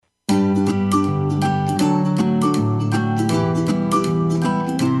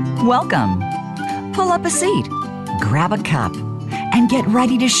Welcome. Pull up a seat, grab a cup, and get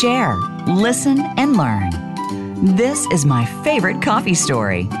ready to share, listen, and learn. This is My Favorite Coffee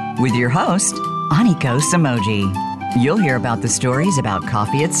Story with your host, Aniko Samoji. You'll hear about the stories about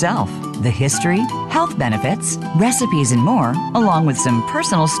coffee itself, the history, health benefits, recipes, and more, along with some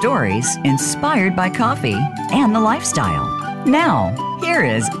personal stories inspired by coffee and the lifestyle. Now, here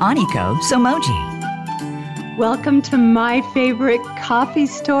is Aniko Samoji. Welcome to My Favorite Coffee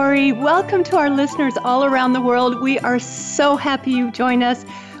Story. Welcome to our listeners all around the world. We are so happy you joined us.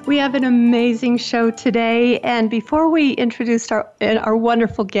 We have an amazing show today. And before we introduce our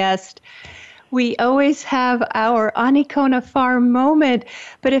wonderful guest, we always have our Anikona Farm moment.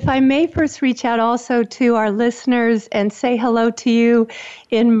 But if I may first reach out also to our listeners and say hello to you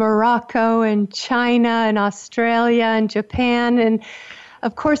in Morocco and China and Australia and Japan and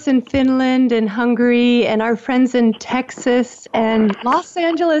of course, in Finland and Hungary, and our friends in Texas and Los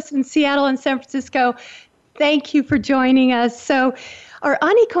Angeles and Seattle and San Francisco, thank you for joining us. So our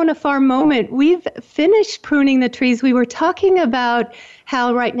Anikona Farm moment, we've finished pruning the trees. We were talking about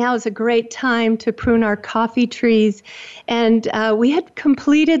how right now is a great time to prune our coffee trees. And we had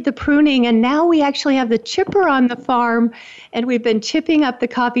completed the pruning, and now we actually have the chipper on the farm, and we've been chipping up the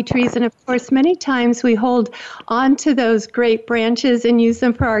coffee trees. And of course, many times we hold onto those great branches and use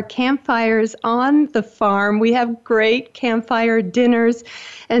them for our campfires on the farm. We have great campfire dinners,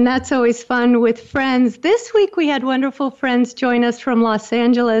 and that's always fun with friends. This week we had wonderful friends join us from Los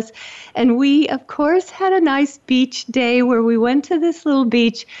Angeles, and we, of course, had a nice beach day where we went to this little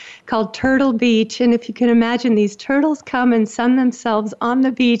beach called Turtle Beach. And if you can imagine, these turtles come and sun themselves on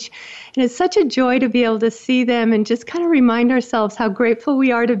the beach. And it's such a joy to be able to see them and just kind of remind ourselves how grateful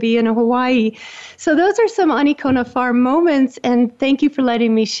we are to be in Hawaii. So those are some Anikona Farm moments, and thank you for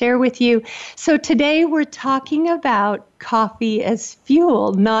letting me share with you. So today we're talking about coffee as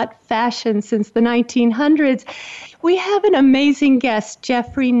fuel, not fashion, since the 1900s. We have an amazing guest,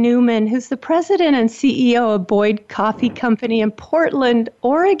 Jeffrey Newman, who's the president and CEO of Boyd Coffee Company in Portland,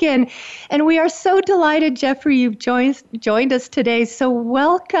 Oregon. And we are so delighted, Jeffrey, you've joined us today. So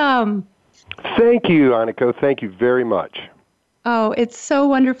welcome. Thank you, Aniko. Thank you very much. Oh, it's so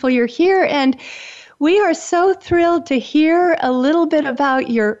wonderful you're here. And we are so thrilled to hear a little bit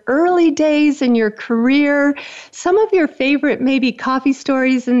about your early days in your career, some of your favorite maybe coffee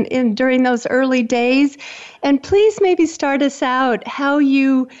stories during those early days. And please maybe start us out how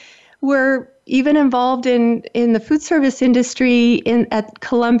you were even involved in the food service industry at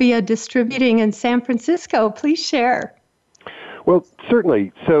Columbia Distributing in San Francisco. Please share. Well,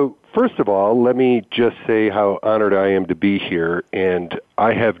 certainly. So first of all, let me just say how honored I am to be here, and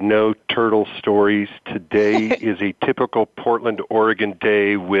I have no turtle stories. Today is a typical Portland, Oregon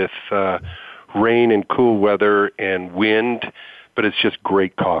day with rain and cool weather and wind, but it's just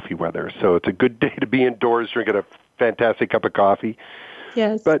great coffee weather. So it's a good day to be indoors drinking a fantastic cup of coffee.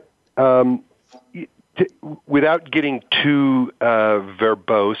 Yes. But without getting too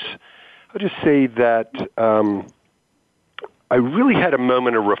verbose, I'll just say that I really had a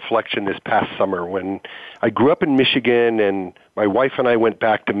moment of reflection this past summer when I grew up in Michigan, and my wife and I went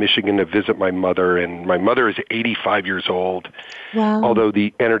back to Michigan to visit my mother, and my mother is 85 years old, wow. Although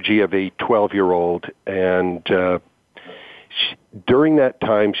the energy of a 12-year-old. And during that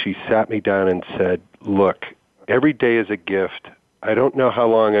time, she sat me down and said, look, every day is a gift. I don't know how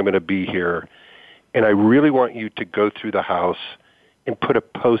long I'm going to be here, and I really want you to go through the house and put a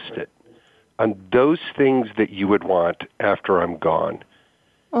Post-it on those things that you would want after I'm gone.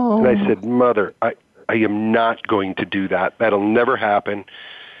 Oh. And I said, Mother, I am not going to do that. That'll never happen.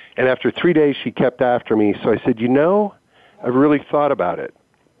 And after 3 days, she kept after me. So I said, I've really thought about it.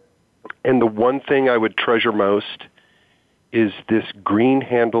 And the one thing I would treasure most is this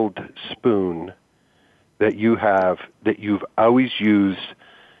green-handled spoon that you have, that you've always used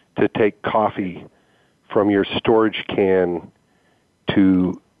to take coffee from your storage can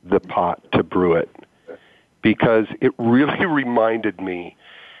to the pot to brew it, because it really reminded me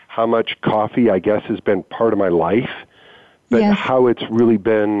how much coffee, I guess, has been part of my life, but yes. how it's really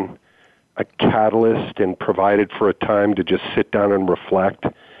been a catalyst and provided for a time to just sit down and reflect.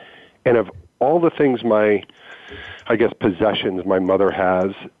 And of all the things possessions my mother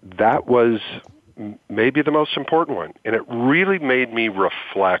has, that was maybe the most important one. And it really made me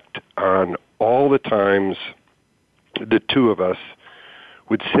reflect on all the times the two of us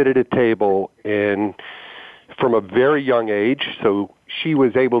would sit at a table, and from a very young age, so she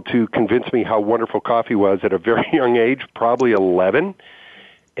was able to convince me how wonderful coffee was at a very young age, probably 11,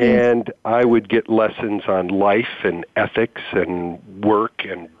 and I would get lessons on life and ethics and work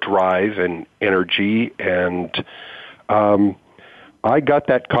and drive and energy, and I got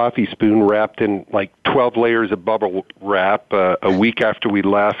that coffee spoon wrapped in like 12 layers of bubble wrap a week after we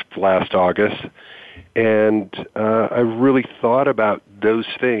left last August. And I really thought about those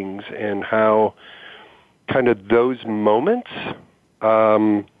things and how kind of those moments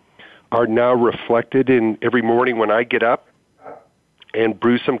are now reflected in every morning when I get up and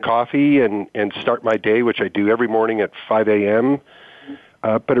brew some coffee and start my day, which I do every morning at 5 a.m.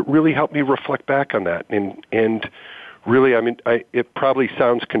 But it really helped me reflect back on that. And really, I mean, it probably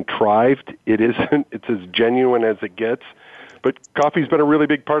sounds contrived. It isn't. It's as genuine as it gets. But coffee's been a really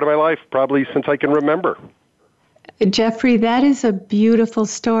big part of my life, probably since I can remember. Jeffrey, that is a beautiful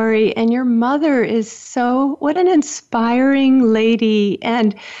story. And your mother is what an inspiring lady.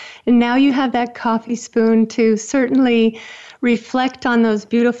 And now you have that coffee spoon to certainly reflect on those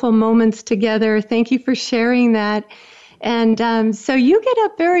beautiful moments together. Thank you for sharing that. And so you get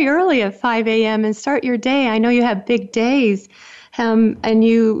up very early at 5 a.m. and start your day. I know you have big days, and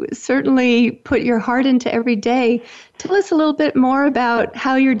you certainly put your heart into every day. Tell us a little bit more about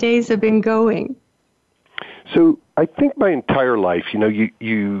how your days have been going. So I think my entire life,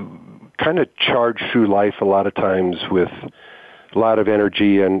 you kind of charge through life a lot of times with a lot of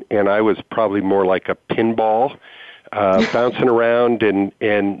energy, and I was probably more like a pinball, bouncing around and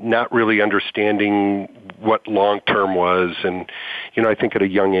not really understanding what long-term was. And, I think at a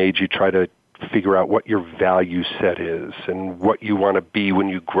young age you try to figure out what your value set is and what you want to be when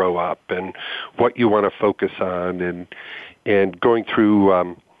you grow up and what you want to focus on. And going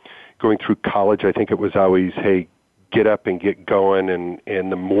through college, I think it was always, hey, get up and get going,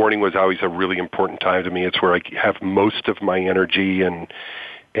 and the morning was always a really important time to me. It's where I have most of my energy, and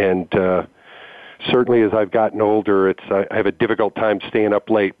certainly as I've gotten older, I have a difficult time staying up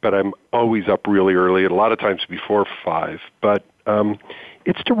late, but I'm always up really early, and a lot of times before 5. But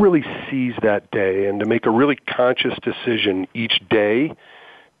it's to really seize that day and to make a really conscious decision each day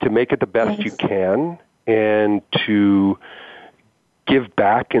to make it the best you can and to give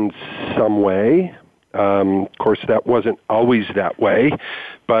back in some way. Of course, that wasn't always that way,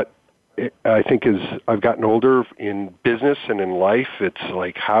 but I think as I've gotten older in business and in life, it's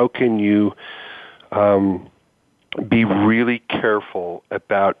like, how can you be really careful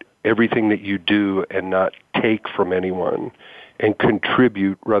about everything that you do and not take from anyone and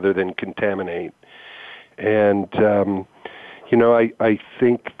contribute rather than contaminate. And, I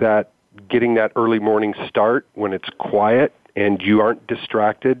think that getting that early morning start when it's quiet and you aren't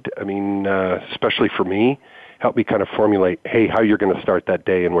distracted, especially for me, helped me kind of formulate, hey, how you're going to start that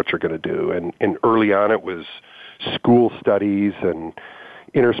day and what you're going to do. And early on it was school studies and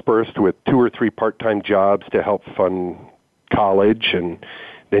interspersed with 2 or 3 part-time jobs to help fund college. And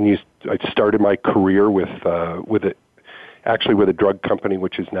then I started my career with a drug company,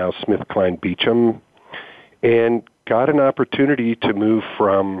 which is now SmithKline Beecham, and got an opportunity to move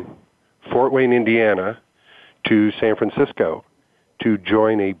from Fort Wayne, Indiana, to San Francisco to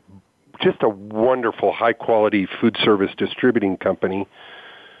join just a wonderful, high-quality food service distributing company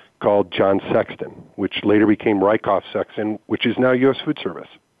called John Sexton, which later became Rykoff Sexton, which is now U.S. Food Service.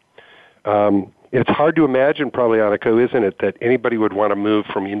 It's hard to imagine, probably, Aniko, isn't it, that anybody would want to move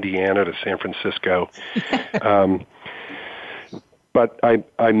from Indiana to San Francisco. But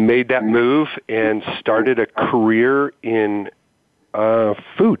I made that move and started a career in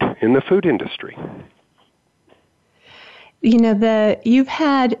food, in the food industry. You've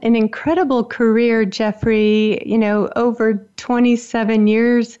had an incredible career, Jeffrey, over 27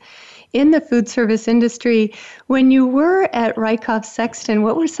 years in the food service industry. When you were at Rykoff Sexton,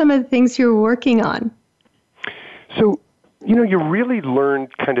 what were some of the things you were working on? So, you really learn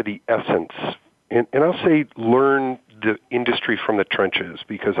kind of the essence, and I'll say learn the industry from the trenches,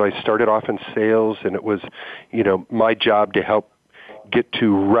 because I started off in sales, and it was, my job to help get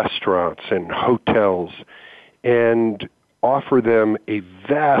to restaurants and hotels and offer them a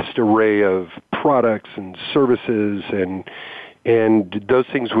vast array of products and services, and those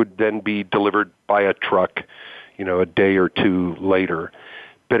things would then be delivered by a truck, a day or 2 later.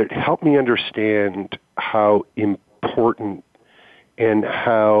 But it helped me understand how important and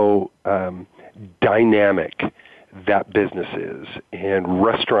how dynamic that business is. And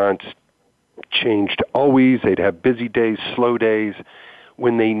restaurants changed always. They'd have busy days, slow days.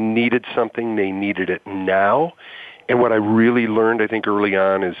 When they needed something, they needed it now. And what I really learned, I think, early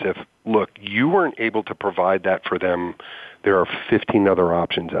on is look, you weren't able to provide that for them, there are 15 other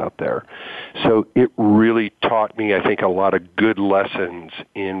options out there. So it really taught me, I think, a lot of good lessons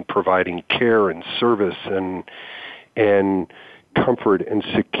in providing care and service and comfort and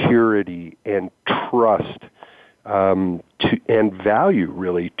security and trust and value,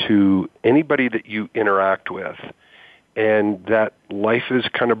 really, to anybody that you interact with. and that life is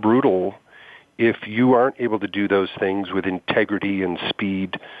kind of brutal if you aren't able to do those things with integrity and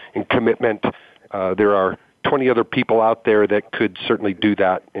speed and commitment. There are 20 other people out there that could certainly do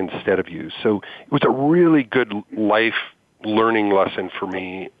that instead of you. So it was a really good life learning lesson for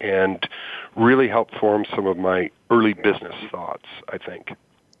me and really helped form some of my early business thoughts, I think.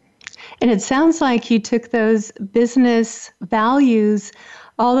 And it sounds like you took those business values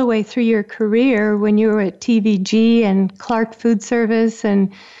all the way through your career when you were at TVG and Clark Food Service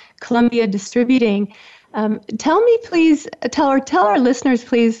and Columbia Distributing. Tell me, please, tell our listeners,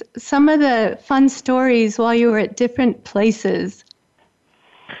 please, some of the fun stories while you were at different places.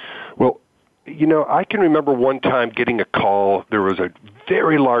 Well, I can remember one time getting a call. There was a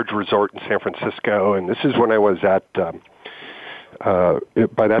very large resort in San Francisco, and this is when I was at,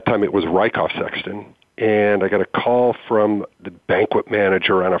 by that time it was Rykoff Sexton, and I got a call from the banquet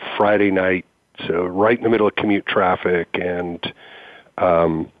manager on a Friday night, so right in the middle of commute traffic, and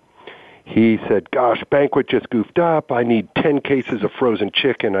he said, gosh, banquet just goofed up. I need 10 cases of frozen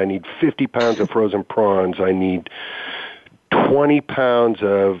chicken. I need 50 pounds of frozen prawns. I need 20 pounds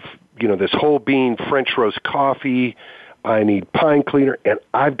of, this whole bean French roast coffee. I need pine cleaner, and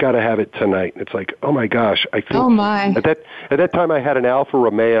I've got to have it tonight. It's like, oh my gosh, I think at that time I had an Alfa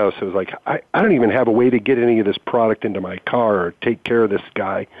Romeo, so it was like, I don't even have a way to get any of this product into my car or take care of this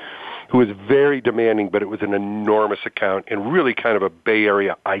guy who was very demanding, but it was an enormous account and really kind of a Bay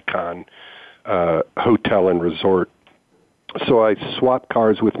Area icon hotel and resort. So I swapped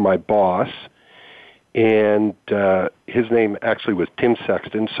cars with my boss, and his name actually was Tim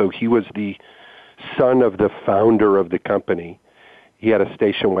Sexton, so he was the son of the founder of the company. He had a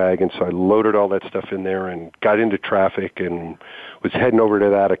station wagon, so I loaded all that stuff in there and got into traffic and was heading over to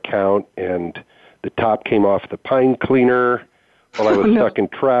that account, and the top came off the pine cleaner while I was stuck in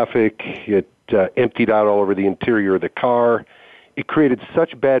traffic. It emptied out all over the interior of the car. It created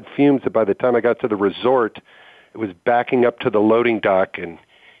such bad fumes that by the time I got to the resort, it was backing up to the loading dock and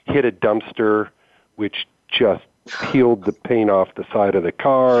hit a dumpster, which just peeled the paint off the side of the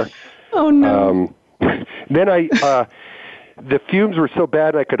car. Oh, no. Then the fumes were so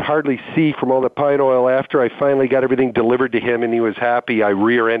bad I could hardly see from all the pine oil. After I finally got everything delivered to him and he was happy, I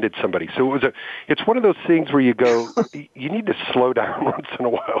rear-ended somebody. So it's one of those things where you go, you need to slow down once in a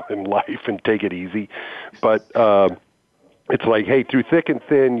while in life and take it easy. But it's like, hey, through thick and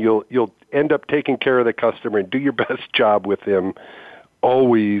thin, you'll end up taking care of the customer and do your best job with them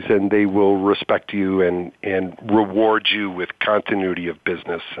always, and they will respect you and reward you with continuity of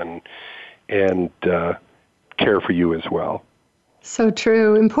business and care for you as well. So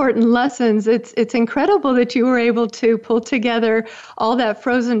true. Important lessons. It's incredible that you were able to pull together all that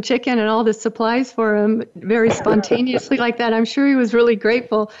frozen chicken and all the supplies for him very spontaneously like that. I'm sure he was really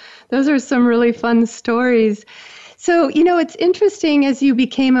grateful. Those are some really fun stories. So, it's interesting as you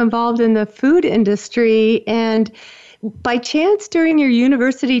became involved in the food industry, and by chance during your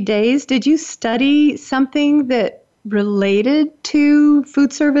university days, did you study something that related to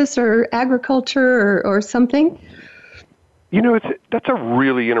food service or agriculture or something? That's a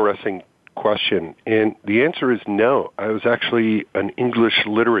really interesting question, and the answer is no. I was actually an English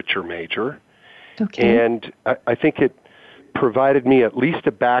literature major, and I think it provided me at least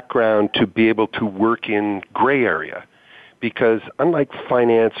a background to be able to work in gray area, because unlike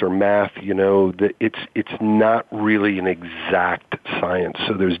finance or math, it's not really an exact science.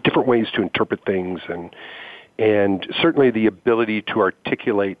 So there's different ways to interpret things, and certainly the ability to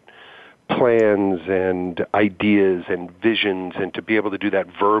articulate plans and ideas and visions, and to be able to do that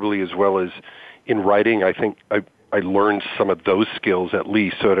verbally as well as in writing. I think I learned some of those skills at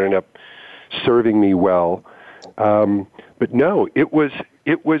least, so it ended up serving me well. But no, it was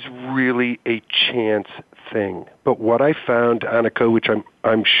really a chance thing. But what I found, Annika, which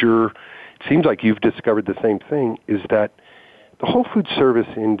I'm sure it seems like you've discovered the same thing, is that the whole food service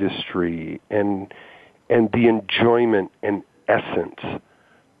industry and the enjoyment and essence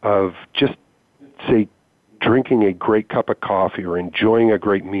of just, say, drinking a great cup of coffee or enjoying a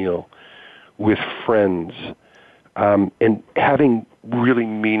great meal with friends, and having really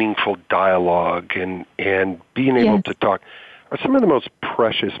meaningful dialogue and being able to talk are some of the most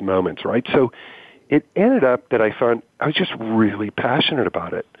precious moments, right? So it ended up that I found I was just really passionate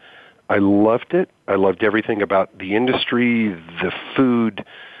about it. I loved it. I loved everything about the industry, the food,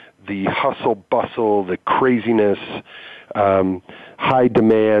 the hustle, bustle, the craziness, high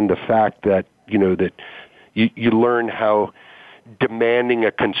demand, the fact that, that you learn how demanding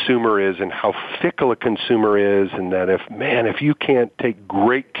a consumer is and how fickle a consumer is, and that if you can't take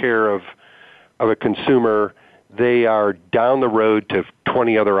great care of a consumer, they are down the road to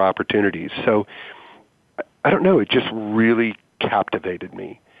 20 other opportunities. So I don't know, it just really captivated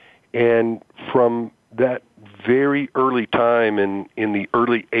me. And from that very early time in the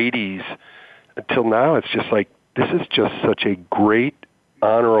early 80s until now, it's just like, this is just such a great,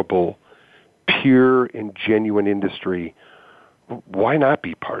 honorable, pure, and genuine industry. Why not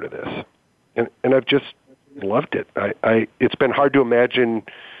be part of this? And I've just loved it. It's been hard to imagine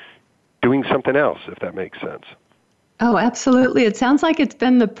doing something else, if that makes sense. Oh, absolutely. It sounds like it's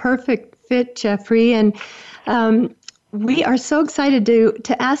been the perfect fit, Jeffrey. And we are so excited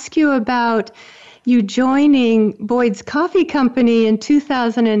to ask you about you joining Boyd's Coffee Company in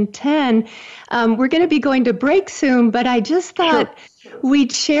 2010. We're going to be going to break soon, but I just thought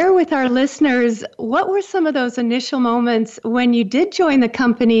we'd share with our listeners, what were some of those initial moments when you did join the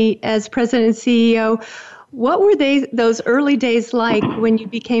company as president and CEO? What were those early days like when you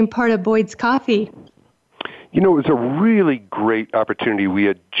became part of Boyd's Coffee? You know, it was a really great opportunity. We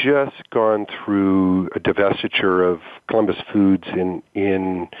had just gone through a divestiture of Columbus Foods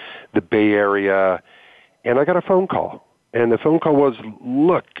in the Bay Area, and I got a phone call. And the phone call was,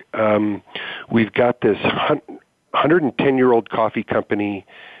 look, we've got this 110-year-old coffee company.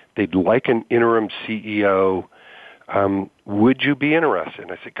 They'd like an interim CEO. Would you be interested?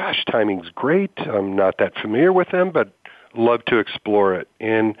 And I said, gosh, timing's great. I'm not that familiar with them, but love to explore it.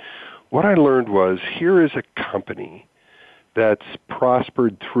 And what I learned was, here is a company that's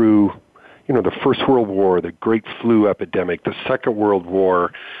prospered through, you know, the First World War, the Great Flu epidemic, the Second World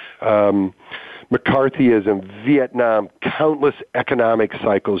War, McCarthyism, Vietnam, countless economic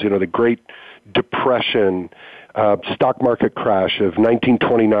cycles, you know, the Great Depression, stock market crash of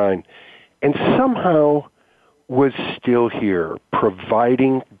 1929, and somehow was still here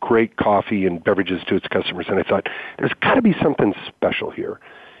providing great coffee and beverages to its customers. And I thought, there's got to be something special here.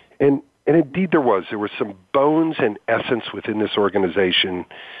 And indeed there was. There was some bones and essence within this organization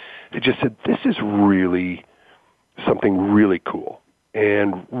that just said, this is really something really cool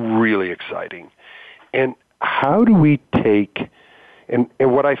and really exciting. And how do we take, and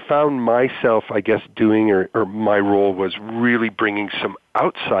what I found myself, I guess, doing, or my role was really bringing some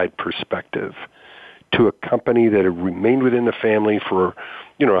outside perspective to a company that had remained within the family for,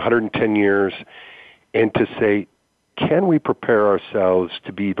 110 years, and to say, can we prepare ourselves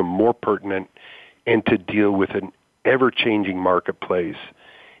to be even more pertinent and to deal with an ever-changing marketplace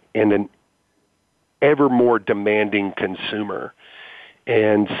and an ever more demanding consumer,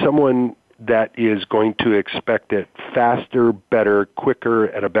 and someone that is going to expect it faster, better, quicker,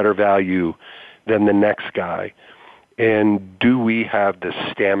 at a better value than the next guy? And do we have the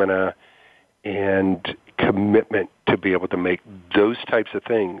stamina and commitment to be able to make those types of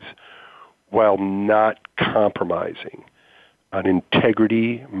things while not compromising on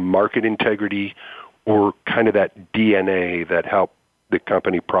integrity, market integrity, or kind of that DNA that helped the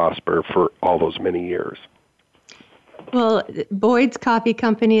company prosper for all those many years? Well, Boyd's Coffee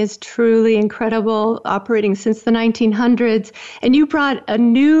Company is truly incredible, operating since the 1900s. And you brought a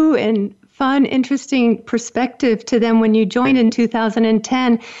new and fun, interesting perspective to them when you joined in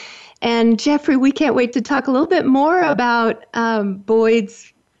 2010. And Jeffrey, we can't wait to talk a little bit more about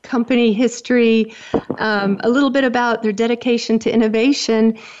Boyd's company history, a little bit about their dedication to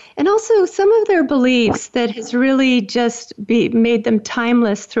innovation, and also some of their beliefs that has really just made them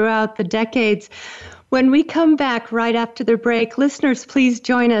timeless throughout the decades. When we come back right after the break, listeners, please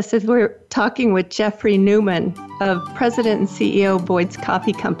join us as we're talking with Jeffrey Newman of President and CEO of Boyd's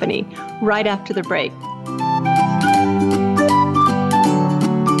Coffee Company, right after the break.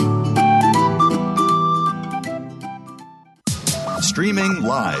 Streaming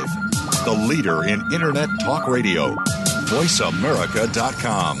live, the leader in Internet talk radio,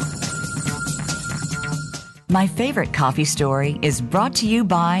 voiceamerica.com. My favorite coffee story is brought to you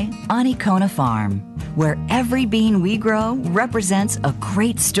by Anikona Farm, where every bean we grow represents a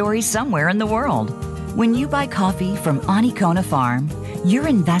great story somewhere in the world. When you buy coffee from Anikona Farm, you're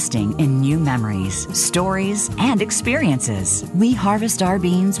investing in new memories, stories, and experiences. We harvest our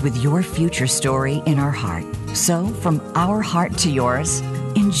beans with your future story in our heart. So, from our heart to yours,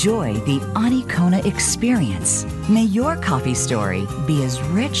 enjoy the Anikona experience. May your coffee story be as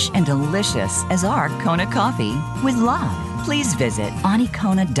rich and delicious as our Kona coffee. With love, please visit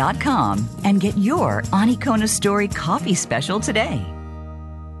Anikona.com and get your Anikona Story coffee special today.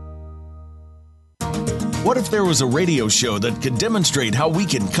 What if there was a radio show that could demonstrate how we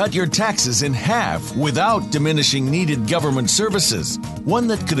can cut your taxes in half without diminishing needed government services? One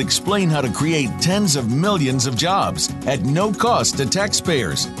that could explain how to create tens of millions of jobs at no cost to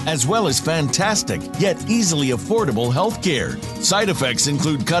taxpayers, as well as fantastic yet easily affordable health care. Side effects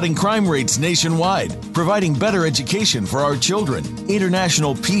include cutting crime rates nationwide, providing better education for our children,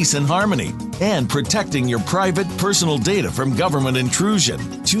 international peace and harmony, and protecting your private, personal data from government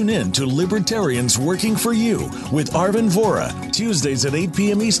intrusion. Tune in to Libertarians Working for You with Arvin Vora, Tuesdays at 8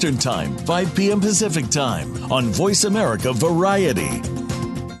 p.m. Eastern Time, 5 p.m. Pacific Time on Voice America Variety.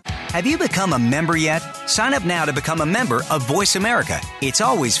 Have you become a member yet? Sign up now to become a member of Voice America. It's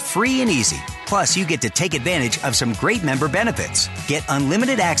always free and easy. Plus, you get to take advantage of some great member benefits. Get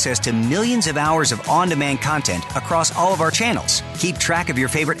unlimited access to millions of hours of on-demand content across all of our channels. Keep track of your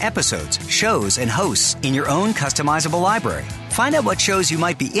favorite episodes, shows, and hosts in your own customizable library. Find out what shows you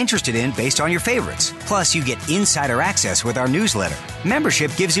might be interested in based on your favorites. Plus, you get insider access with our newsletter.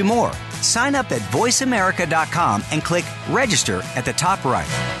 Membership gives you more. Sign up at voiceamerica.com and click Register at the top right.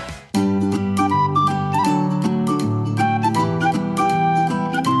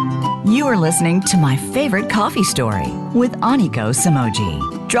 You are listening to My Favorite Coffee Story with Aniko Samoji.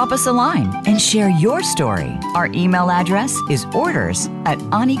 Drop us a line and share your story. Our email address is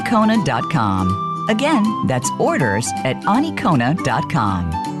orders@anikona.com. Again, that's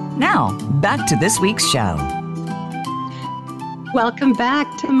orders@anikona.com. Now, back to this week's show. Welcome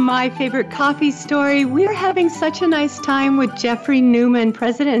back to My Favorite Coffee Story. We're having such a nice time with Jeffrey Newman,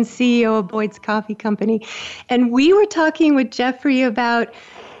 President and CEO of Boyd's Coffee Company. And we were talking with Jeffrey about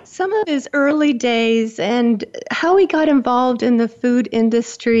some of his early days and how he got involved in the food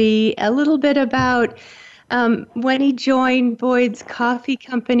industry, a little bit about when he joined Boyd's Coffee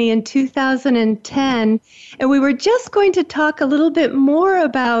Company in 2010. And we were just going to talk a little bit more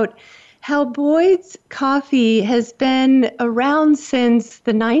about how Boyd's Coffee has been around since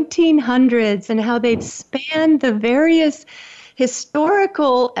the 1900s and how they've spanned the various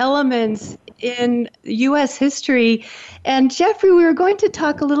historical elements in U.S. history. And Jeffrey, we were going to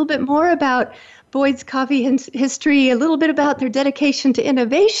talk a little bit more about Boyd's Coffee history, a little bit about their dedication to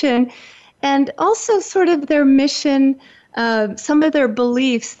innovation, and also sort of their mission, some of their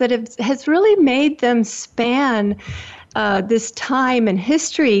beliefs that has really made them span this time and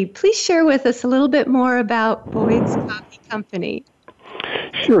history. Please share with us a little bit more about Boyd's Coffee Company.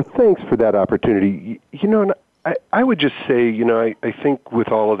 Sure. Thanks for that opportunity. I would just say, I think with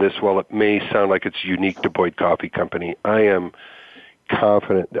all of this, while it may sound like it's unique to Boyd Coffee Company, I am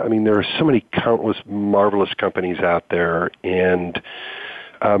confident. I mean, there are so many countless marvelous companies out there, and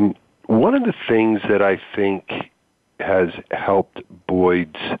one of the things that I think has helped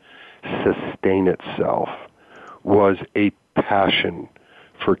Boyd's sustain itself was a passion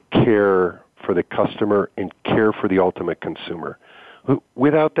for care for the customer and care for the ultimate consumer.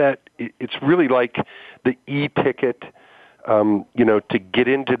 Without that, it's really like the e-ticket, to get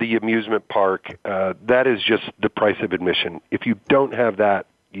into the amusement park. That is just the price of admission. If you don't have that,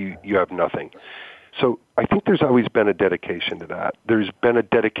 you have nothing. So I think there's always been a dedication to that. There's been a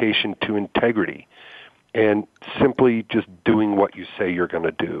dedication to integrity and simply just doing what you say you're going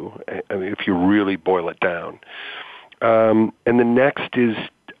to do, I mean, if you really boil it down. And the next is,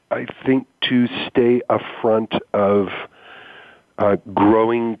 I think, to stay afront of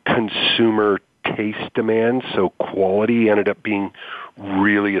growing consumer taste demands, so quality ended up being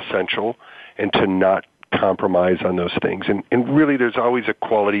really essential, and to not compromise on those things. And really, there's always a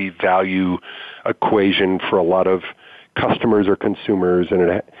quality-value equation for a lot of customers or consumers,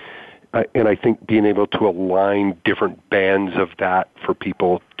 and I think being able to align different bands of that for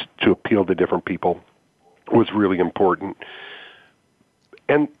people to appeal to different people was really important.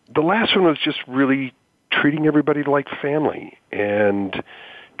 And the last one was just really treating everybody like family and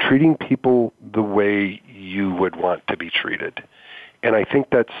treating people the way you would want to be treated. And I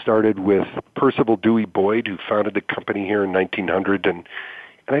think that started with Percival Dewey Boyd, who founded the company here in 1900, and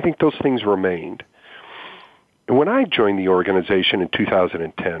I think those things remained. And when I joined the organization in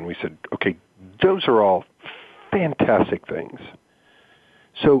 2010, we said, okay, those are all fantastic things.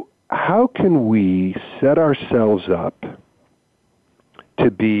 So how can we set ourselves up to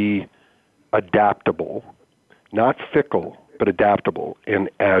be adaptable, not fickle, but adaptable and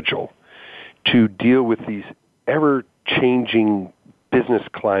agile, to deal with these ever-changing business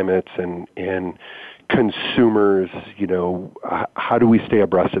climates and consumers? How do we stay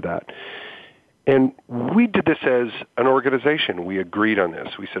abreast of that? And we did this as an organization. We agreed on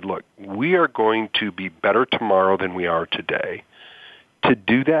this. We said, look, we are going to be better tomorrow than we are today. To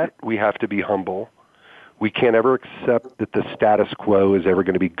do that, we have to be humble. We can't ever accept that the status quo is ever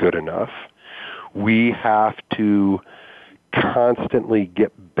going to be good enough. We have to constantly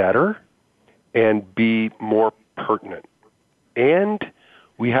get better and be more pertinent. And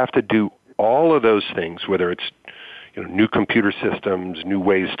we have to do all of those things, whether it's new computer systems, new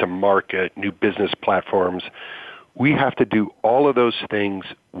ways to market, new business platforms. We have to do all of those things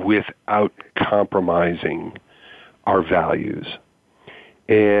without compromising our values.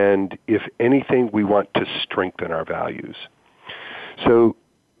 And if anything, we want to strengthen our values. So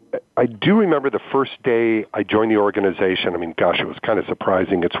I do remember the first day I joined the organization. I mean, gosh, it was kind of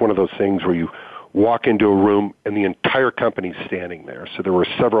surprising. It's one of those things where you walk into a room and the entire company's standing there. So there were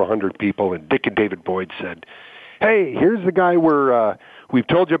several hundred people, and Dick and David Boyd said, "Hey, here's the guy we've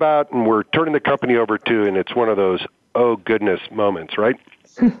told you about and we're turning the company over to," and it's one of those, oh goodness moments, right?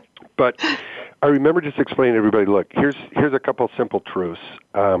 But I remember just explaining to everybody, look, here's a couple simple truths.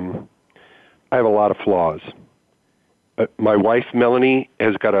 I have a lot of flaws. My wife, Melanie,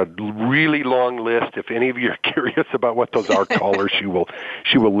 has got a really long list. If any of you are curious about what those are, call her. She will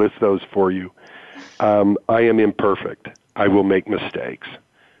list those for you. I am imperfect. I will make mistakes.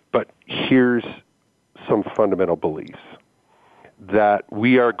 But here's some fundamental beliefs that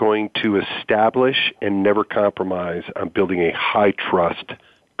we are going to establish and never compromise on building a high-trust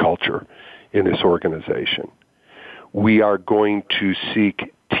culture in this organization. We are going to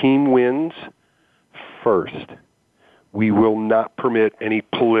seek team wins first. We will not permit any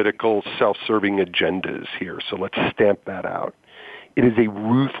political self-serving agendas here, so let's stamp that out. It is a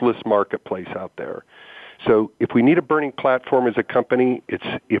ruthless marketplace out there. So if we need a burning platform as a company, it's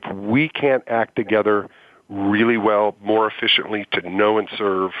if we can't act together really well, more efficiently to know and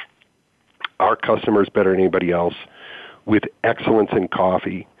serve our customers better than anybody else with excellence in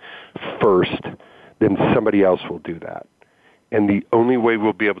coffee first, then somebody else will do that. And the only way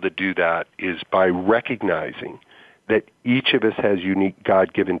we'll be able to do that is by recognizing that each of us has unique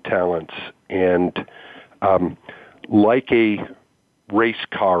God-given talents. And like a race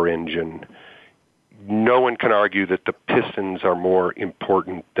car engine, no one can argue that the pistons are more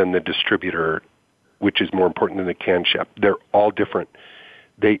important than the distributor, which is more important than the camshaft. They're all different.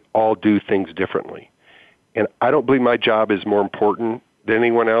 They all do things differently. And I don't believe my job is more important than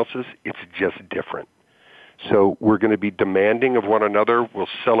anyone else's. It's just different. So we're going to be demanding of one another. We'll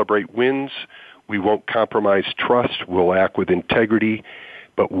celebrate wins. We won't compromise trust. We'll act with integrity.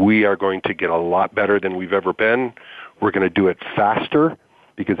 But we are going to get a lot better than we've ever been. We're going to do it faster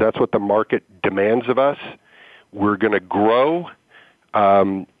because that's what the market demands of us. We're going to grow,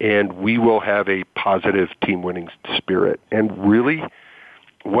 and we will have a positive team-winning spirit. And really, it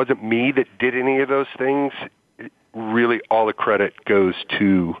wasn't me that did any of those things. Really, all the credit goes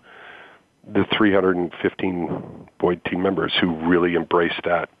to the 315 Boyd team members who really embraced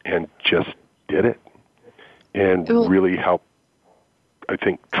that and just did it and really helped, I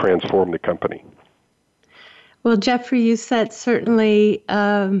think, transform the company. Well, Jeffrey, you set certainly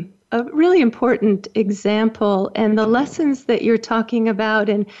a really important example, and the lessons that you're talking about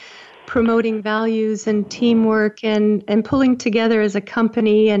in promoting values and teamwork and pulling together as a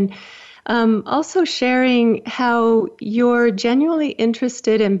company, and also sharing how you're genuinely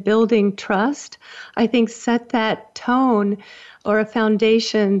interested in building trust, I think set that tone or a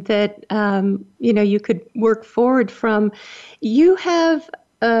foundation that you could work forward from. You have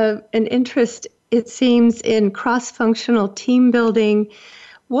an interest, it seems, in cross-functional team building.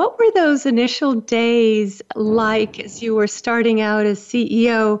 What were those initial days like as you were starting out as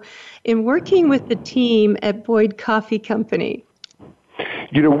CEO in working with the team at Boyd Coffee Company?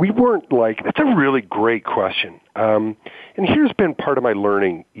 We weren't that's a really great question. And here's been part of my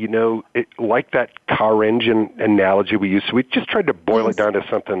learning, like that car engine analogy we used. So we just tried to boil it down to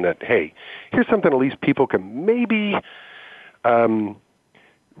something that, hey, here's something at least people can maybe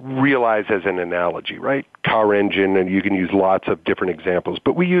realize as an analogy, right? Car engine, and you can use lots of different examples.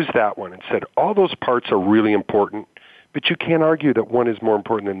 But we used that one and said all those parts are really important, but you can't argue that one is more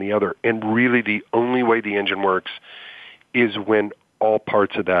important than the other. And really the only way the engine works is when all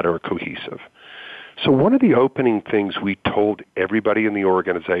parts of that are cohesive. So one of the opening things we told everybody in the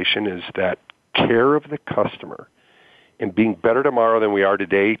organization is that care of the customer and being better tomorrow than we are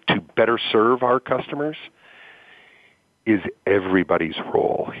today to better serve our customers is everybody's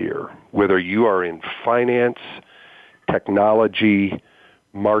role here. Whether you are in finance, technology,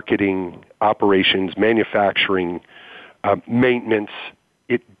 marketing, operations, manufacturing, maintenance,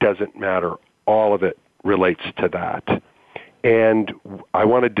 it doesn't matter. All of it relates to that. And I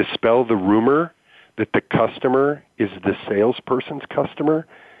want to dispel the rumor that the customer is the salesperson's customer.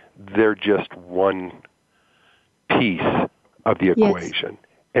 They're just one piece of the equation.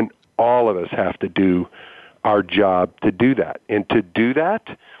 Yes. And all of us have to do our job to do that. And to do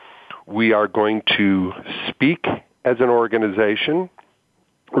that, we are going to speak as an organization.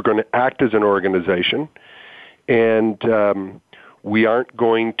 We're going to act as an organization. And we aren't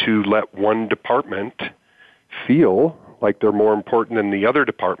going to let one department feel like they're more important than the other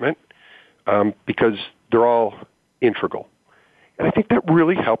department because they're all integral. And I think that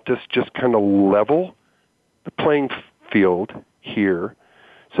really helped us just kind of level the playing field here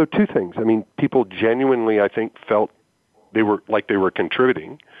So two things. I mean, people genuinely, I think, felt they were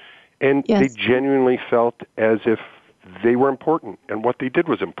contributing, and Yes. they genuinely felt as if they were important and what they did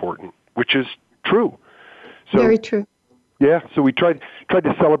was important, which is true. So, Very true. yeah, so we tried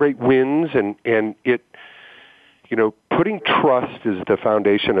to celebrate wins, and it, putting trust as the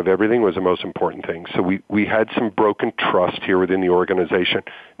foundation of everything was the most important thing. So we had some broken trust here within the organization,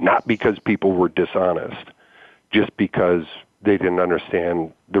 not because people were dishonest, just because they didn't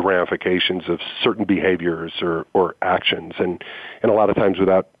understand the ramifications of certain behaviors or actions. And a lot of times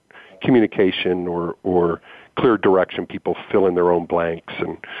without communication or clear direction, people fill in their own blanks.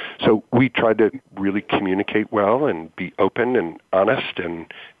 And so we tried to really communicate well and be open and honest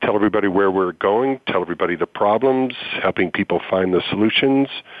and tell everybody where we're going, tell everybody the problems, helping people find the solutions,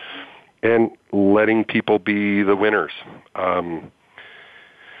 and letting people be the winners. And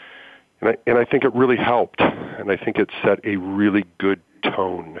I think it really helped, and I think it set a really good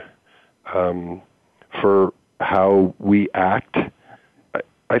tone for how we act.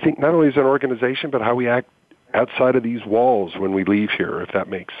 I think not only as an organization, but how we act outside of these walls when we leave here, if that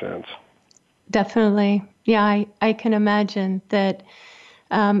makes sense. Definitely. Yeah, I can imagine that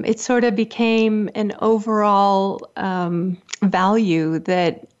it sort of became an overall value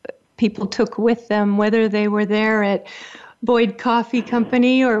that people took with them, whether they were there at Boyd Coffee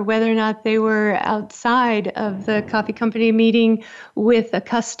Company or whether or not they were outside of the coffee company meeting with a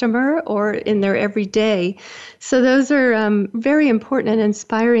customer or in their everyday. So those are very important and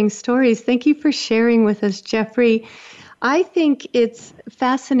inspiring stories. Thank you for sharing with us, Jeffrey. I think it's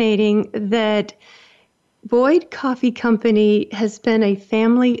fascinating that Boyd Coffee Company has been a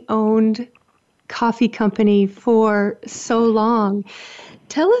family-owned coffee company for so long.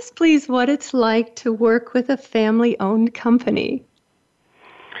 Tell us, please, what it's like to work with a family-owned company.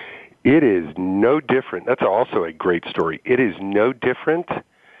 It is no different. That's also a great story. It is no different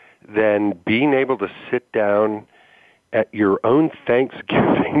than being able to sit down at your own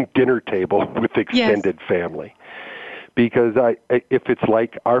Thanksgiving dinner table with extended family. Because if it's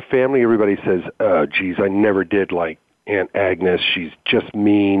like our family, everybody says, "Oh, geez, I never did like Aunt Agnes. She's just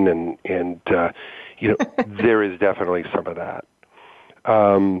mean," and there is definitely some of that.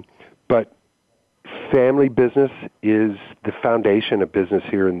 But family business is the foundation of business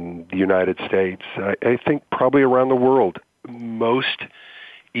here in the United States. I think probably around the world, most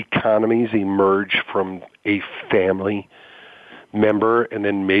economies emerge from a family member and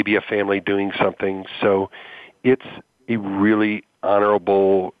then maybe a family doing something. So it's a really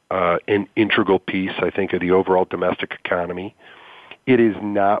honorable and integral piece, I think, of the overall domestic economy. It is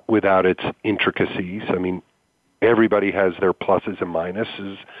not without its intricacies. I mean, everybody has their pluses and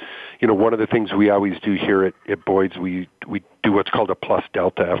minuses. One of the things we always do here at Boyd's, we do what's called a plus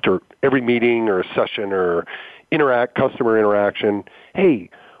delta after every meeting or a session or customer interaction. Hey,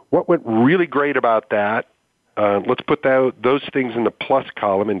 what went really great about that? Let's put those things in the plus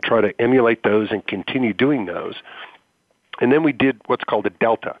column and try to emulate those and continue doing those. And then we did what's called a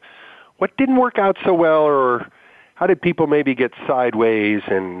delta. What didn't work out so well, or how did people maybe get sideways,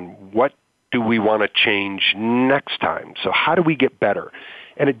 and what do we want to change next time? So how do we get better?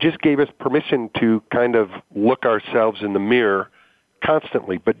 And it just gave us permission to kind of look ourselves in the mirror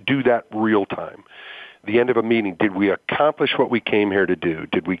constantly, but do that real time. The end of a meeting, did we accomplish what we came here to do?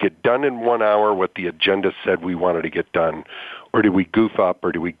 Did we get done in 1 hour what the agenda said we wanted to get done? Or did we goof up,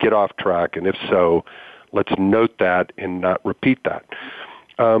 or did we get off track? And if so, let's note that and not repeat that.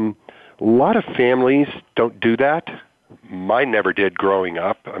 A lot of families don't do that. Mine never did growing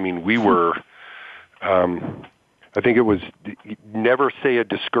up. I mean, we were, I think it was never say a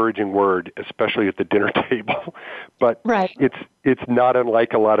discouraging word, especially at the dinner table. But right. It's not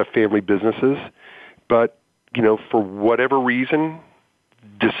unlike a lot of family businesses. But, for whatever reason,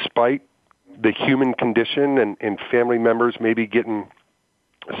 despite the human condition and family members maybe getting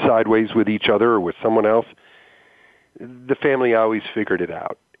sideways with each other or with someone else, the family always figured it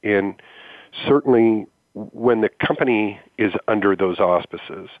out. And certainly when the company is under those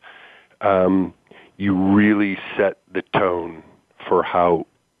auspices, you really set the tone for how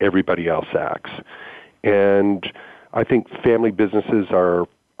everybody else acts. And I think family businesses are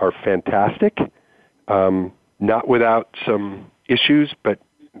fantastic, not without some issues, but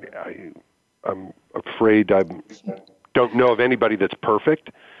I'm afraid I don't know of anybody that's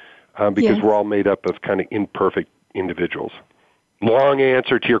perfect, because we're all made up of kind of imperfect individuals. Long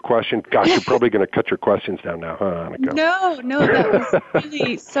answer to your question. Gosh, you're probably going to cut your questions down now, huh, Annika? No, that was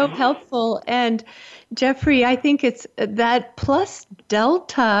really so helpful. And Jeffrey, I think it's that plus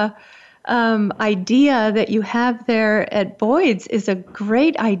delta idea that you have there at Boyd's is a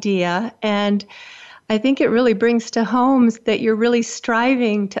great idea. And I think it really brings to homes that you're really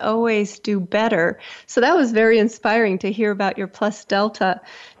striving to always do better. So that was very inspiring to hear about your Plus Delta.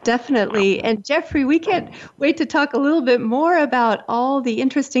 Definitely. And Jeffrey, we can't wait to talk a little bit more about all the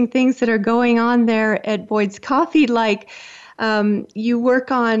interesting things that are going on there at Boyd's Coffee, like you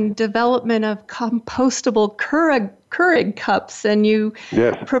work on development of compostable Keurig cups, and you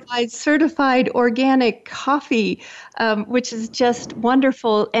provide certified organic coffee, which is just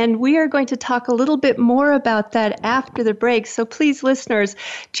wonderful. And we are going to talk a little bit more about that after the break. So please, listeners,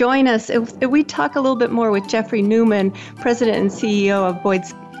 join us. We talk a little bit more with Jeffrey Newman, President and CEO of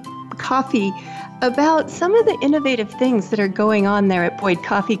Boyd's Coffee, about some of the innovative things that are going on there at Boyd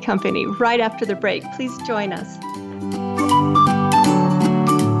Coffee Company right after the break. Please join us.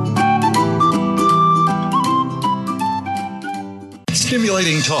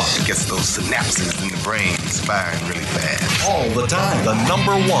 Stimulating talk. It gets those synapses in the brain firing really fast. All the time. The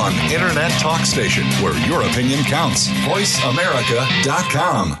 #1 Internet talk station where your opinion counts.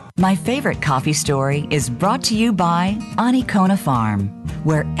 VoiceAmerica.com. My favorite coffee story is brought to you by Anikona Farm,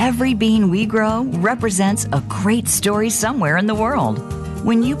 where every bean we grow represents a great story somewhere in the world.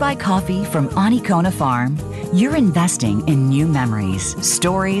 When you buy coffee from Anikona Farm, you're investing in new memories,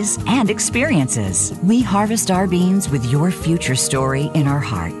 stories, and experiences. We harvest our beans with your future story in our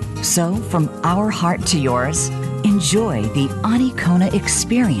heart. So, from our heart to yours, enjoy the Anikona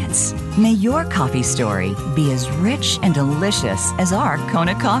experience. May your coffee story be as rich and delicious as our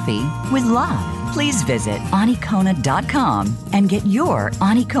Kona coffee, with love. Please visit Anikona.com and get your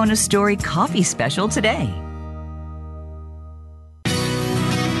Anikona Story coffee special today.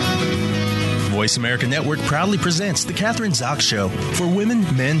 Voice America Network proudly presents The Catherine Zox Show for women,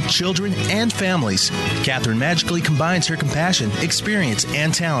 men, children, and families. Catherine magically combines her compassion, experience,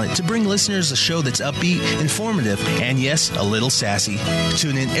 and talent to bring listeners a show that's upbeat, informative, and yes, a little sassy.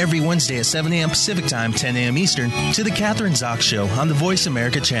 Tune in every Wednesday at 7 a.m. Pacific Time, 10 a.m. Eastern to The Catherine Zox Show on the Voice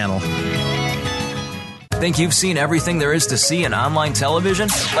America channel. Think you've seen everything there is to see in online television?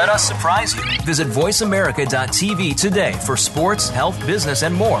 Let us surprise you. Visit voiceamerica.tv today for sports, health, business,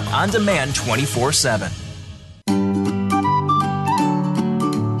 and more on demand 24/7.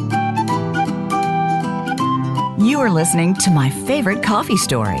 You are listening to My Favorite Coffee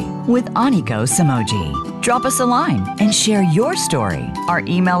Story with Aniko Samoji. Drop us a line and share your story. Our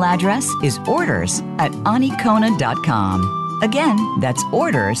email address is orders@anikona.com. Again, that's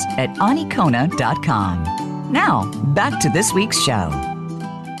orders@anikona.com. Now, back to this week's show.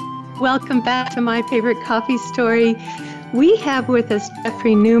 Welcome back to My Favorite Coffee Story. We have with us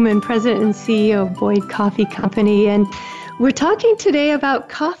Jeffrey Newman, President and CEO of Boyd Coffee Company, and we're talking today about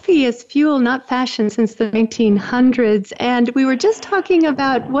coffee as fuel, not fashion, since the 1900s. And we were just talking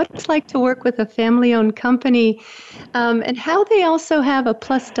about what it's like to work with a family-owned company, and how they also have a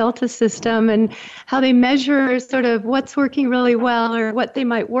Plus Delta system, and how they measure sort of what's working really well or what they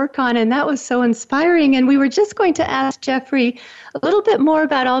might work on. And that was so inspiring. And we were just going to ask Jeffrey a little bit more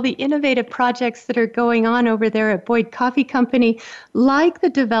about all the innovative projects that are going on over there at Boyd Coffee Company, like the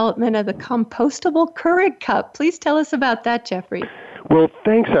development of the compostable Keurig cup. Please tell us about that, Jeffrey. Well,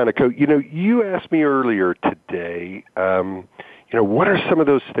 thanks, Aniko. You asked me earlier today, what are some of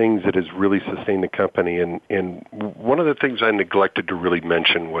those things that has really sustained the company? And one of the things I neglected to really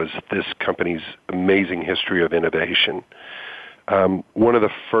mention was this company's amazing history of innovation. One of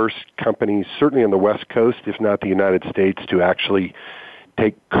the first companies, certainly on the West Coast, if not the United States, to actually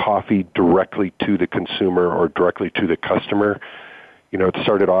take coffee directly to the consumer or directly to the customer. It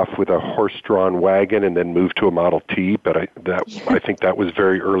started off with a horse-drawn wagon and then moved to a Model T, but I think that was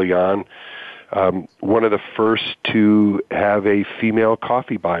very early on. One of the first to have a female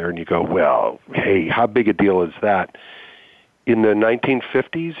coffee buyer, and you go, well, hey, how big a deal is that? In the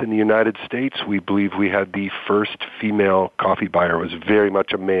 1950s in the United States, we believe we had the first female coffee buyer. It was very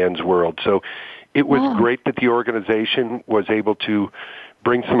much a man's world. So it was great that the organization was able to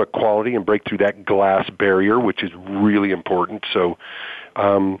bring some equality and break through that glass barrier, which is really important. So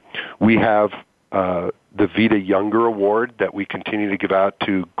we have the Vida Younger Award that we continue to give out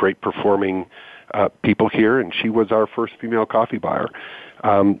to great performing people here, and she was our first female coffee buyer.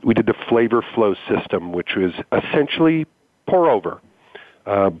 We did the Flavor Flow system, which was essentially pour over.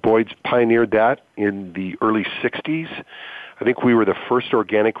 Boyd's pioneered that in the early 60s. I think we were the first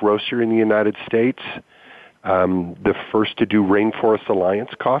organic roaster in the United States, the first to do Rainforest Alliance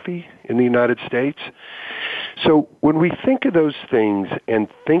coffee in the United States. So when we think of those things and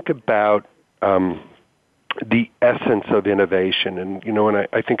think about the essence of innovation, and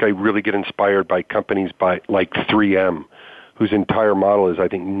I think I really get inspired by companies like 3M, whose entire model is, I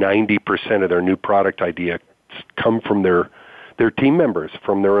think, 90% of their new product ideas come from their team members,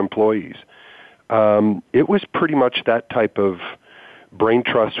 from their employees. it was pretty much that type of brain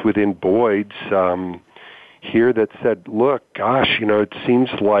trust within Boyd's here that said, look, gosh, it seems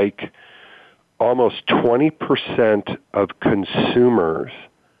like almost 20% of consumers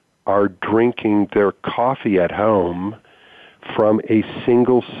are drinking their coffee at home from a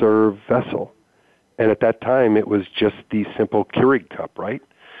single-serve vessel. And at that time, it was just the simple Keurig cup, right?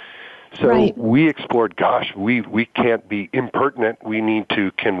 So we explored, gosh, we can't be impertinent.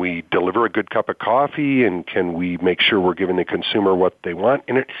 Can we deliver a good cup of coffee, and can we make sure we're giving the consumer what they want?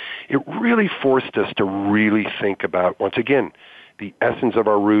 And it really forced us to really think about, once again, the essence of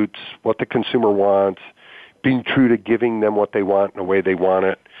our roots, what the consumer wants, being true to giving them what they want in the way they want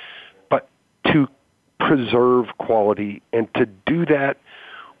it, but to preserve quality and to do that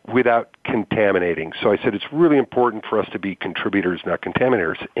without contaminating. So I said it's really important for us to be contributors, not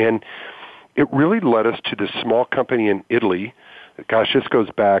contaminators. And it really led us to this small company in Italy, gosh, this goes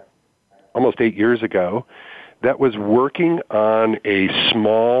back almost 8 years ago, that was working on a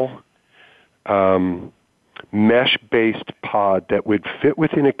small mesh-based pod that would fit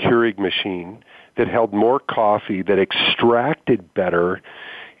within a Keurig machine that held more coffee, that extracted better,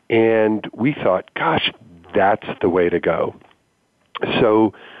 and we thought, gosh, that's the way to go.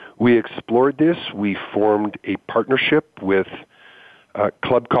 So we explored this. We formed a partnership with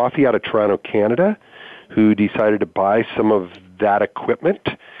Club Coffee out of Toronto, Canada, who decided to buy some of that equipment,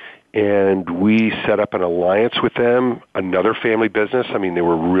 and we set up an alliance with them, another family business. I mean, they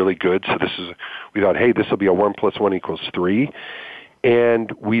were really good, so we thought, hey, this will be a 1 + 1 = 3.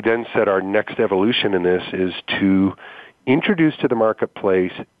 And we then said our next evolution in this is to introduce to the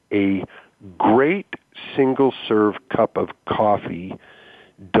marketplace a great single-serve cup of coffee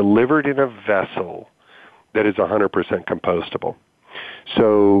delivered in a vessel that is 100% compostable.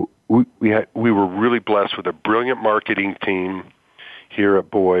 So we were really blessed with a brilliant marketing team here at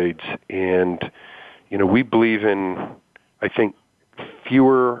Boyd's, and we believe in, I think,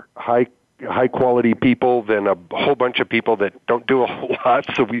 fewer high quality people than a whole bunch of people that don't do a whole lot.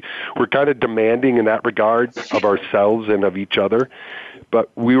 So we're kind of demanding in that regard of ourselves and of each other. But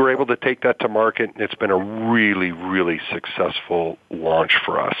we were able to take that to market, and it's been a really, really successful launch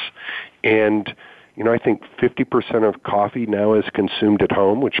for us. And, I think 50% of coffee now is consumed at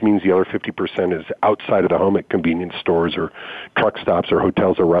home, which means the other 50% is outside of the home at convenience stores or truck stops or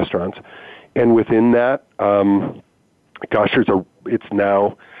hotels or restaurants. And within that, it's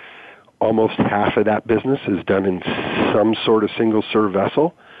now almost half of that business is done in some sort of single-serve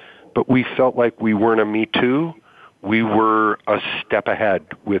vessel. But we felt like we weren't a Me Too. We were a step ahead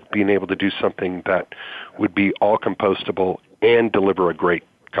with being able to do something that would be all compostable and deliver a great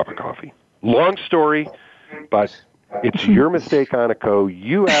cup of coffee. Long story, but it's your mistake, Aniko.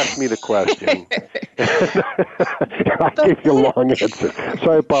 You asked me the question. I gave you a long answer.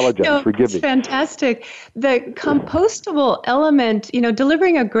 So I apologize. Forgive me. It's fantastic. The compostable element,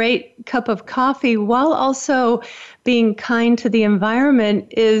 delivering a great cup of coffee while also being kind to the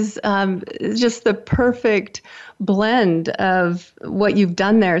environment is just the perfect blend of what you've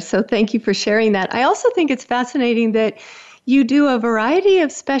done there. So thank you for sharing that. I also think it's fascinating that you do a variety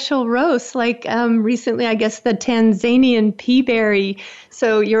of special roasts, like recently, I guess, the Tanzanian pea berry.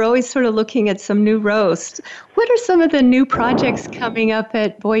 So you're always sort of looking at some new roasts. What are some of the new projects coming up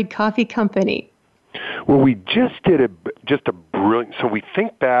at Boyd Coffee Company? Well, we just did a brilliant, so we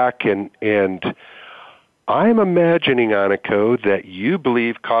think back and I'm imagining, Aniko, that you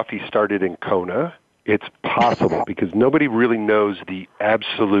believe coffee started in Kona. It's possible because nobody really knows the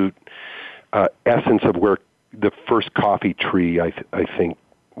absolute essence of where the first coffee tree, I think,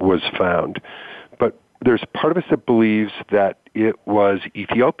 was found. But there's part of us that believes that it was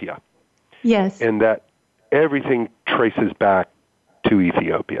Ethiopia. Yes. And that everything traces back to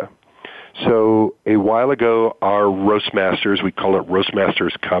Ethiopia. So a while ago, our Roastmasters, we call it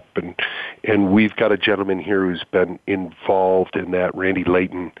Roastmasters Cup, and we've got a gentleman here who's been involved in that, Randy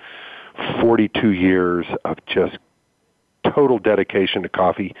Layton, 42 years of just total dedication to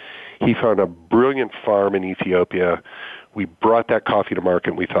coffee. He found a brilliant farm in Ethiopia. We brought that coffee to market,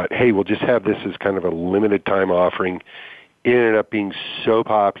 and we thought, hey, we'll just have this as kind of a limited time offering. It ended up being so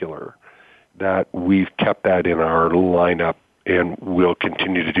popular that we've kept that in our lineup, and we'll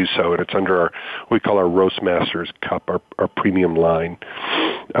continue to do so. And it's under we call our Roastmasters Cup, our premium line.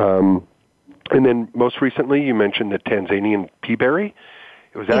 And then most recently, you mentioned the Tanzanian pea berry.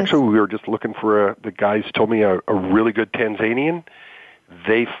 It was actually, we were just looking for the guys told me a really good Tanzanian.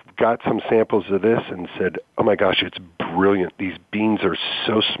 They've got some samples of this and said, oh my gosh, it's brilliant. These beans are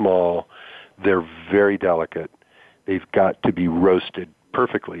so small. They're very delicate. They've got to be roasted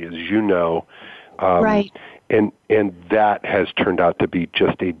perfectly, as you know. Right. And that has turned out to be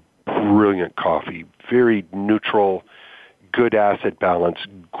just a brilliant coffee, very neutral, good acid balance,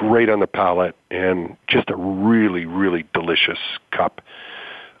 great on the palate, and just a really, really delicious cup.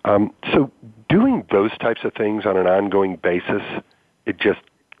 So doing those types of things on an ongoing basis, it's just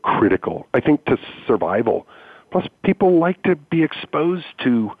critical, I think, to survival. Plus, people like to be exposed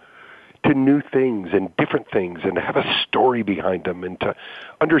to new things and different things and have a story behind them and to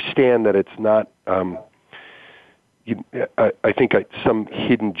understand that it's not, I think, some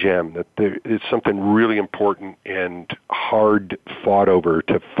hidden gem, that there is something really important and hard fought over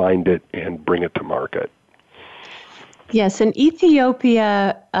to find it and bring it to market. Yes, and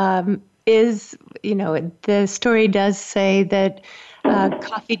Ethiopia is, the story does say that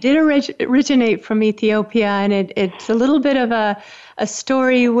coffee did originate from Ethiopia, and it's a little bit of a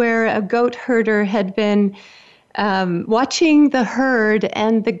story where a goat herder had been watching the herd,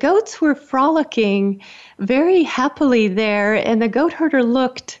 and the goats were frolicking very happily there, and the goat herder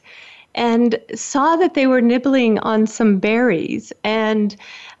looked and saw that they were nibbling on some berries, and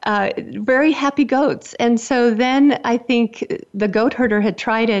very happy goats. And so then I think the goat herder had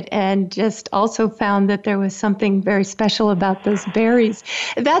tried it and just also found that there was something very special about those berries.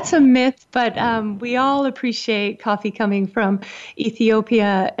 That's a myth, but we all appreciate coffee coming from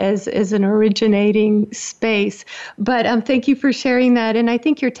Ethiopia as an originating space. But thank you for sharing that. And I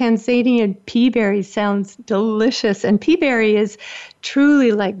think your Tanzanian pea berry sounds delicious. And pea berry is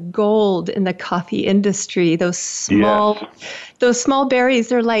truly like gold in the coffee industry. Those small berries,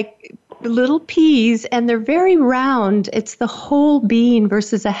 they're like little peas, and they're very round. It's the whole bean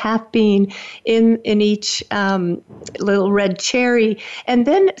versus a half bean in each little red cherry. And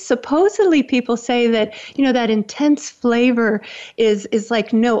then supposedly people say that, that intense flavor is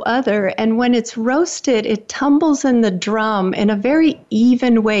like no other. And when it's roasted, it tumbles in the drum in a very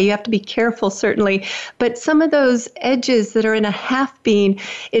even way. You have to be careful, certainly. But some of those edges that are in a half bean,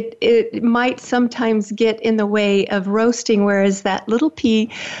 it might sometimes get in the way of roasting, whereas that little pea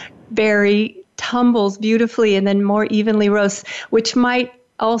berry tumbles beautifully and then more evenly roasts, which might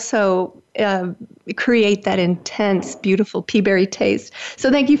also create that intense, beautiful pea berry taste. So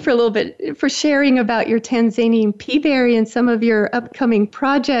thank you for sharing about your Tanzanian pea berry and some of your upcoming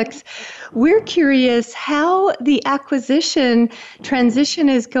projects. We're curious how the acquisition transition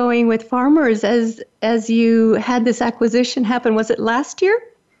is going with farmers as you had this acquisition happen. Was it last year?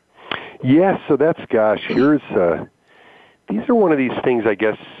 Yes, so these are one of these things, I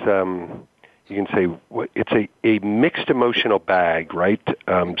guess, you can say it's a mixed emotional bag, right?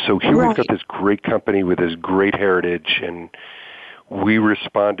 So here We've got this great company with this great heritage, and we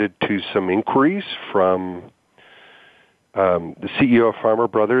responded to some inquiries from the CEO of Farmer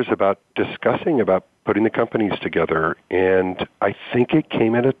Brothers about putting the companies together. And I think it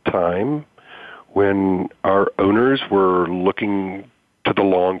came at a time when our owners were looking to the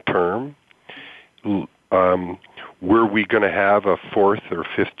long term. Were we going to have a fourth or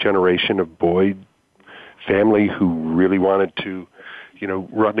fifth generation of Boyd family who really wanted to,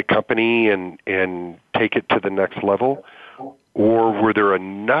 run the company and take it to the next level? Or were there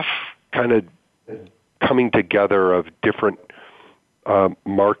enough kind of coming together of different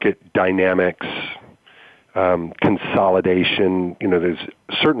market dynamics, consolidation? There's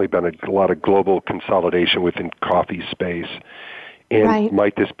certainly been a lot of global consolidation within coffee space. And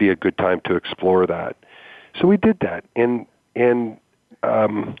Might this be a good time to explore that? So we did that, and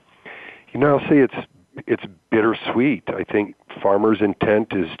I'll say it's bittersweet. I think Farmers'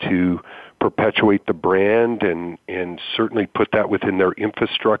 intent is to perpetuate the brand and certainly put that within their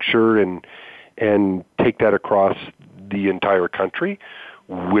infrastructure and take that across the entire country,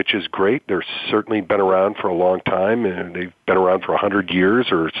 which is great. They're certainly been around for a long time, and they've been around for 100 years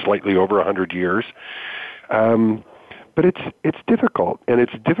or slightly over 100 years. But it's difficult, and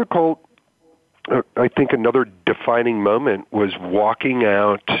it's difficult. I think another defining moment was walking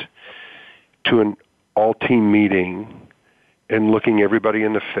out to an all-team meeting and looking everybody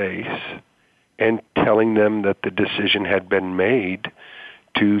in the face and telling them that the decision had been made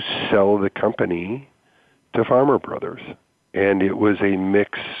to sell the company to Farmer Brothers. And it was a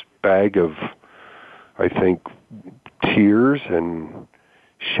mixed bag of, I think, tears and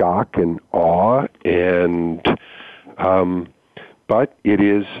shock and awe, but it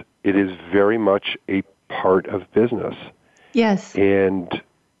is very much a part of business. Yes. And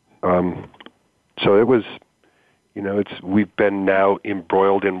so it was, we've been now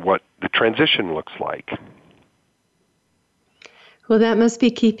embroiled in what the transition looks like. Well, that must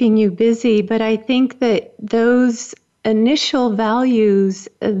be keeping you busy, but I think that those initial values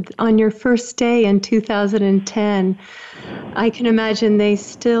on your first day in 2010, I can imagine they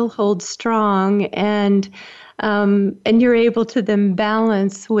still hold strong. And And you're able to then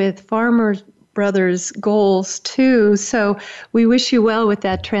balance with Farmer Brothers goals too. So we wish you well with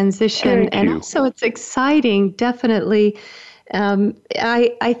that transition. Thank you. Also it's exciting, definitely.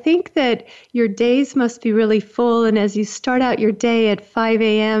 I think that your days must be really full, and as you start out your day at 5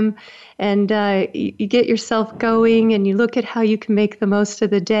 a.m. and you get yourself going and you look at how you can make the most of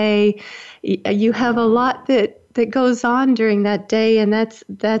the day, you have a lot that goes on during that day, and that's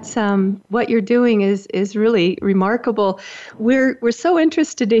what you're doing is really remarkable. We're so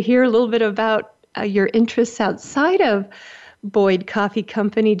interested to hear a little bit about your interests outside of Boyd Coffee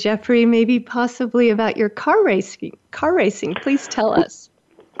Company, Jeffrey, maybe possibly about your car racing. Please tell us.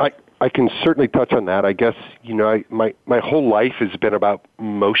 I can certainly touch on that. I guess, my whole life has been about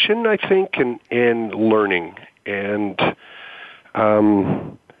motion, I think, and learning. And,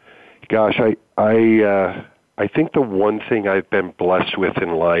 gosh, I think the one thing I've been blessed with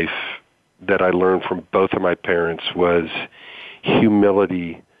in life that I learned from both of my parents was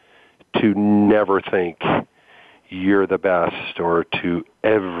humility, to never think you're the best or to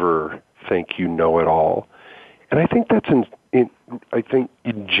ever think you know it all. And I think that's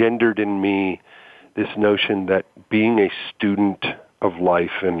engendered in me this notion that being a student of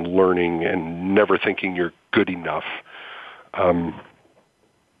life and learning and never thinking you're good enough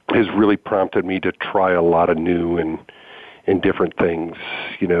has really prompted me to try a lot of new and different things,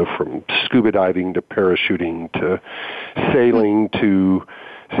 from scuba diving to parachuting to sailing to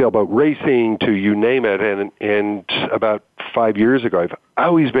sailboat racing to you name it. And about 5 years ago, I've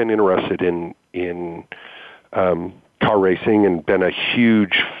always been interested in car racing and been a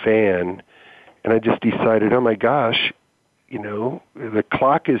huge fan. And I just decided, oh my gosh, the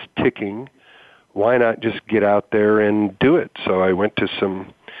clock is ticking. Why not just get out there and do it? So I went to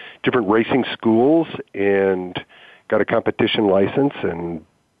some different racing schools and got a competition license and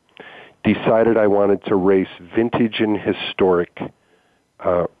decided I wanted to race vintage and historic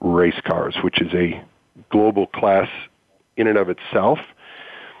race cars, which is a global class in and of itself,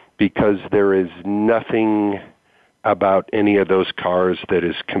 because there is nothing about any of those cars that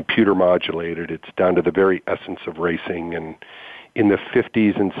is computer modulated. It's down to the very essence of racing. And in the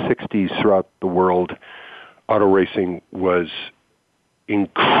 50s and 60s throughout the world, auto racing was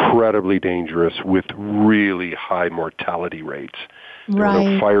incredibly dangerous with really high mortality rates. There were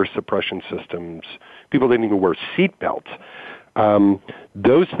no fire suppression systems. People didn't even wear seat belts.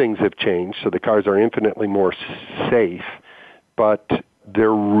 Those things have changed, so the cars are infinitely more safe, but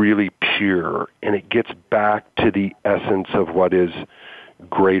they're really pure, and it gets back to the essence of what is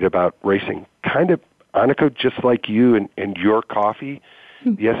great about racing. Kind of, Annika, just like you and your coffee,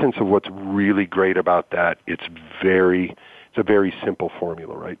 the essence of what's really great about that, it's a very simple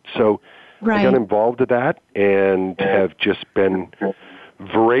formula, right? So I got involved in that and have just been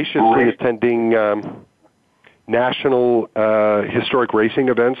voraciously attending national historic racing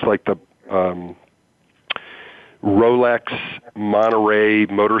events like the Rolex Monterey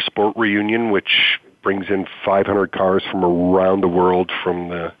Motorsport Reunion, which brings in 500 cars from around the world from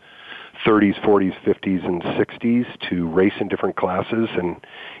the 30s, 40s, 50s, and 60s to race in different classes. And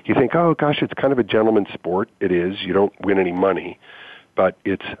you think, oh, gosh, it's kind of a gentleman's sport. It is. You don't win any money, but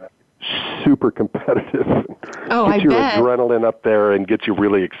it's super competitive. Oh, gets your adrenaline up there and gets you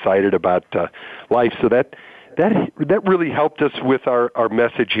really excited about life. So that really helped us with our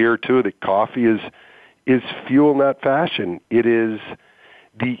message here, too, that coffee is fuel, not fashion. It is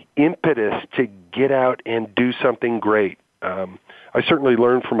the impetus to get out and do something great. I certainly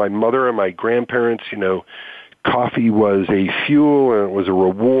learned from my mother and my grandparents, coffee was a fuel and it was a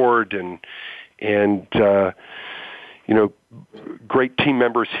reward, and great team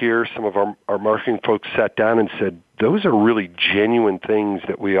members here, some of our marketing folks sat down and said, those are really genuine things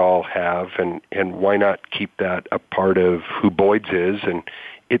that we all have, and why not keep that a part of who Boyd's is? And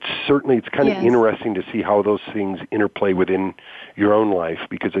it's kind of interesting to see how those things interplay within your own life,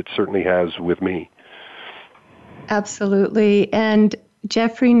 because it certainly has with me. Absolutely. And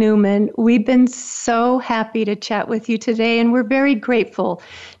Jeffrey Newman, we've been so happy to chat with you today, and we're very grateful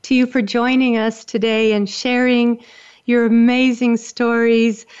to you for joining us today and sharing your amazing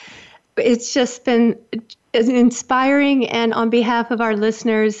stories. It's just been inspiring, and on behalf of our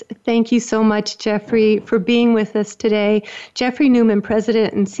listeners, thank you so much, Jeffrey, for being with us today. Jeffrey Newman,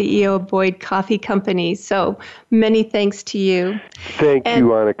 President and CEO of Boyd Coffee Company. So many thanks to you. Thank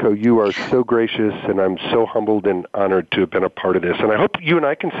you, Annika. You are so gracious, and I'm so humbled and honored to have been a part of this. And I hope you and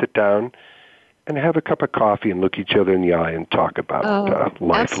I can sit down and have a cup of coffee and look each other in the eye and talk about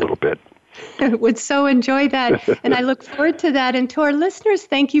life a little bit. Would so enjoy that. And I look forward to that. And to our listeners,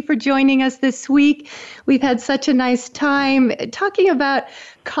 thank you for joining us this week. We've had such a nice time talking about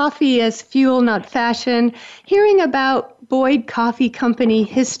coffee as fuel, not fashion, hearing about Boyd Coffee Company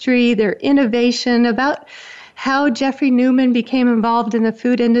history, their innovation, about how Jeffrey Newman became involved in the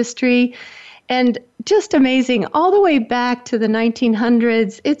food industry. And just amazing, all the way back to the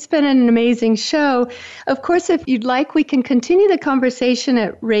 1900s. It's been an amazing show. Of course, if you'd like, we can continue the conversation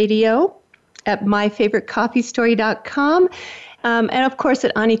at radio at myfavoritecoffeestory.com. And of course,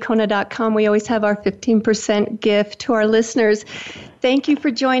 at anikona.com, we always have our 15% gift to our listeners. Thank you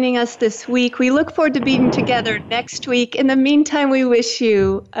for joining us this week. We look forward to being together next week. In the meantime, we wish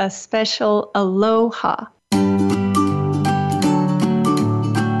you a special aloha.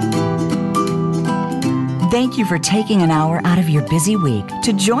 Thank you for taking an hour out of your busy week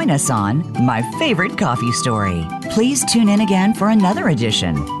to join us on My Favorite Coffee Story. Please tune in again for another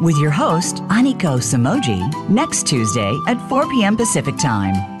edition with your host, Aniko Samoji, next Tuesday at 4 p.m. Pacific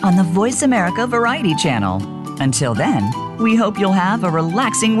Time on the Voice America Variety Channel. Until then, we hope you'll have a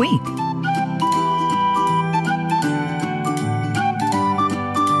relaxing week.